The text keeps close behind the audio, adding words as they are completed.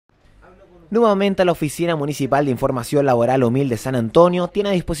Nuevamente, la Oficina Municipal de Información Laboral OMIL de San Antonio tiene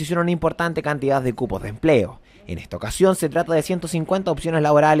a disposición una importante cantidad de cupos de empleo. En esta ocasión se trata de 150 opciones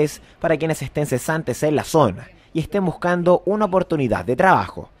laborales para quienes estén cesantes en la zona y estén buscando una oportunidad de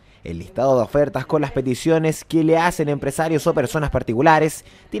trabajo. El listado de ofertas con las peticiones que le hacen empresarios o personas particulares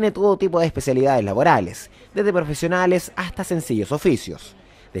tiene todo tipo de especialidades laborales, desde profesionales hasta sencillos oficios.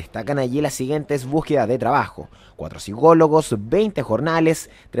 Destacan allí las siguientes búsquedas de trabajo: 4 psicólogos, 20 jornales,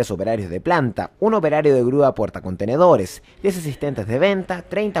 3 operarios de planta, 1 operario de grúa portacontenedores, 10 asistentes de venta,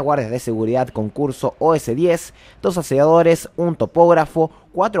 30 guardias de seguridad con curso OS10, 2 aseadores, 1 topógrafo,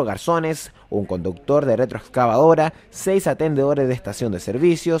 4 garzones, 1 conductor de retroexcavadora, 6 atendedores de estación de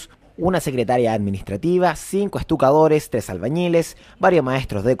servicios, 1 secretaria administrativa, 5 estucadores, 3 albañiles, varios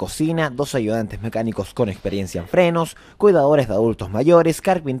maestros de cocina, 2 ayudantes mecánicos con experiencia en frenos, cuidadores de adultos mayores,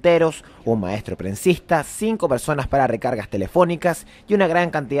 carpinteros, 1 maestro prensista, 5 personas para recargas telefónicas y una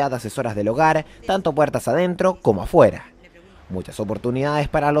gran cantidad de asesoras del hogar, tanto puertas adentro como afuera. Muchas oportunidades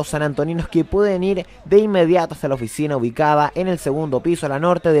para los sanantoninos que pueden ir de inmediato hasta la oficina ubicada en el segundo piso a la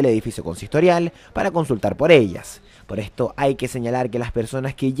norte del edificio consistorial para consultar por ellas. Por esto hay que señalar que las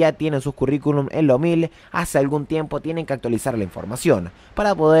personas que ya tienen sus currículum en la OMIL hace algún tiempo tienen que actualizar la información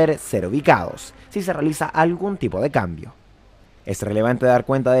para poder ser ubicados si se realiza algún tipo de cambio. Es relevante dar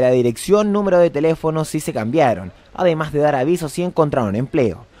cuenta de la dirección, número de teléfono si se cambiaron, además de dar aviso si encontraron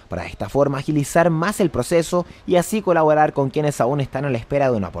empleo, para de esta forma agilizar más el proceso y así colaborar con quienes aún están a la espera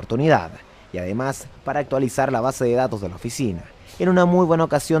de una oportunidad, y además para actualizar la base de datos de la oficina, en una muy buena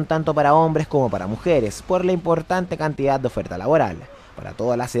ocasión tanto para hombres como para mujeres, por la importante cantidad de oferta laboral, para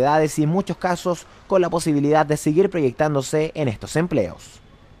todas las edades y en muchos casos con la posibilidad de seguir proyectándose en estos empleos.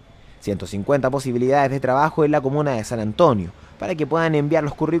 150 posibilidades de trabajo en la comuna de San Antonio, para que puedan enviar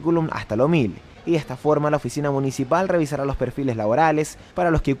los currículum hasta la OMIL, y de esta forma la Oficina Municipal revisará los perfiles laborales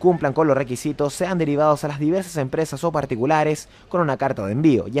para los que cumplan con los requisitos, sean derivados a las diversas empresas o particulares con una carta de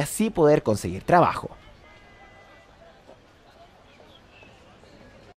envío y así poder conseguir trabajo.